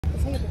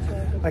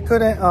I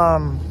couldn't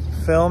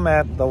film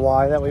at the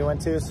Y that we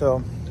went to,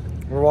 so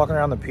we're walking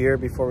around the pier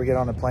before we get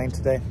on the plane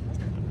today.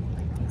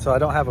 So I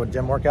don't have a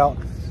gym workout.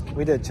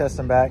 We did chest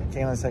and back.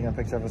 Kaylin's taking a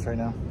picture of us right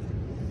now.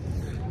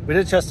 We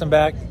did chest and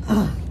back,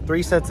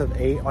 3 sets of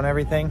 8 on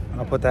everything.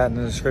 I'll put that in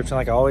the description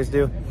like I always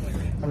do.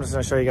 I'm just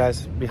gonna show you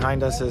guys.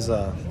 Behind us is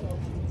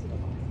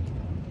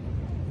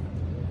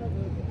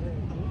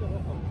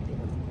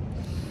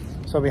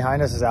so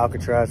behind us is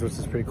Alcatraz, which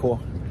is pretty cool.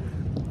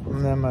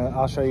 And then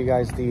I'll show you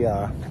guys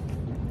the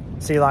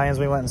sea lions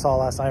we went and saw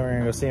last night. We're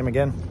gonna go see them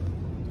again.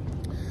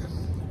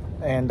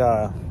 And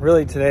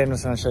really today I'm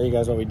just gonna show you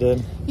guys what we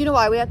did. You know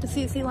why we have to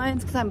see sea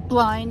lions? Because I'm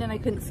blind and I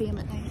couldn't see them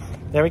at night.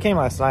 Yeah, we came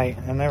last night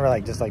and they were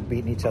like just like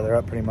beating each other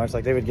up pretty much.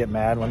 Like they would get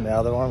mad when the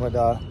other one would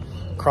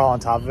crawl on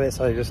top of it,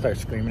 so they just start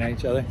screaming at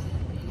each other.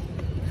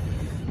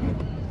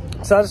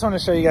 So I just want to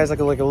show you guys like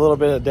a little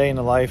bit of a day in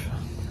the life.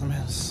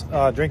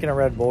 I'm drinking a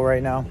Red Bull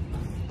right now.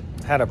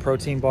 Had a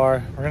protein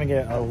bar. We're gonna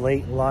get a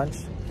late lunch,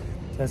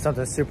 then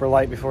something super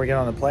light before we get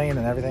on the plane,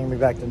 and everything will be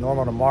back to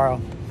normal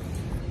tomorrow.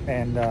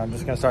 And I'm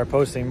just gonna start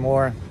posting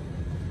more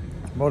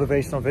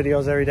motivational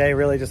videos every day,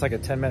 really just like a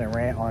 10-minute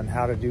rant on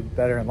how to do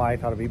better in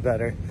life, how to be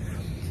better,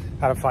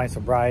 how to find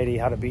sobriety,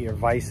 how to beat your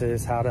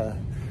vices, how to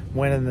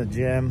win in the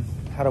gym,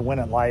 how to win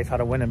at life, how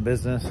to win in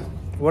business,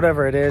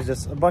 whatever it is,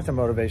 just a bunch of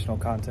motivational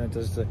content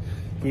just to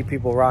keep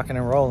people rocking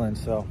and rolling.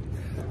 So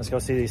let's go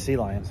see these sea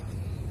lions.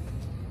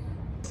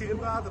 Zie je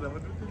het water dan?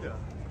 Wat doet hij daar?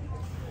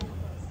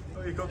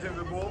 Oh, je komt in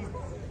de boom.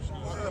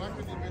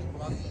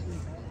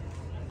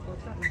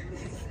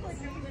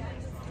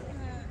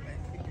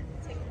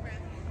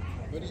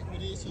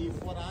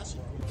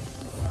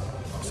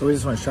 So we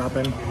just went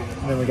shopping,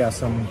 and then we got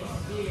some,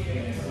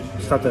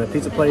 stopped at a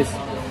pizza place.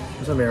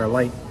 This will be our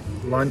light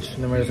lunch,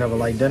 and then we'll just have a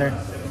light dinner.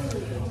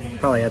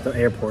 Probably at the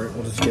airport,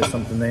 we'll just get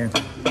something there.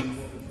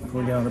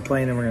 We'll get on the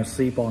plane and we're gonna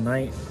sleep all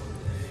night.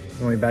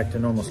 Then we'll be back to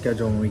normal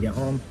schedule when we get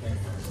home.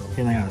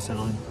 And I gotta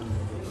settle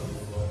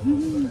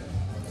in.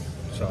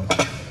 So,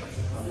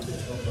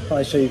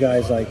 probably show you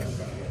guys like,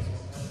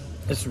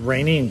 it's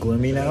rainy and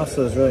gloomy now,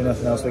 so there's really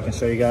nothing else we can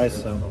show you guys.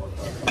 So,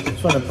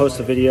 just wanted to post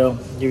a video,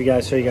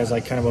 show you guys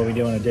like kind of what we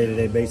do on a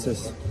day-to-day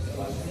basis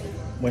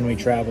when we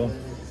travel.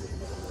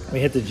 We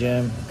hit the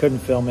gym, couldn't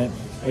film it.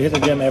 We hit the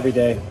gym every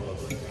day,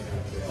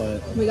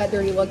 but we got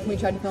dirty looks and we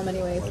tried to film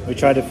anyways. We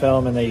tried to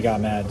film and then you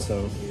got mad,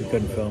 so we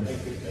couldn't film.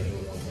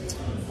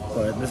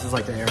 But this is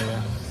like the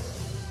area.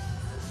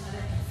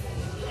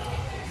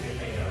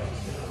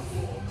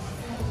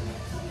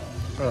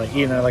 We're like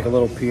eating at like a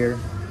little pier.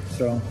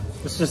 So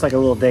it's just like a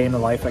little day in the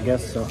life, I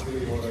guess. So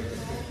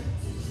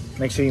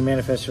make sure you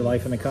manifest your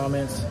life in the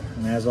comments.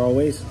 And as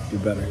always, do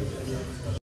better.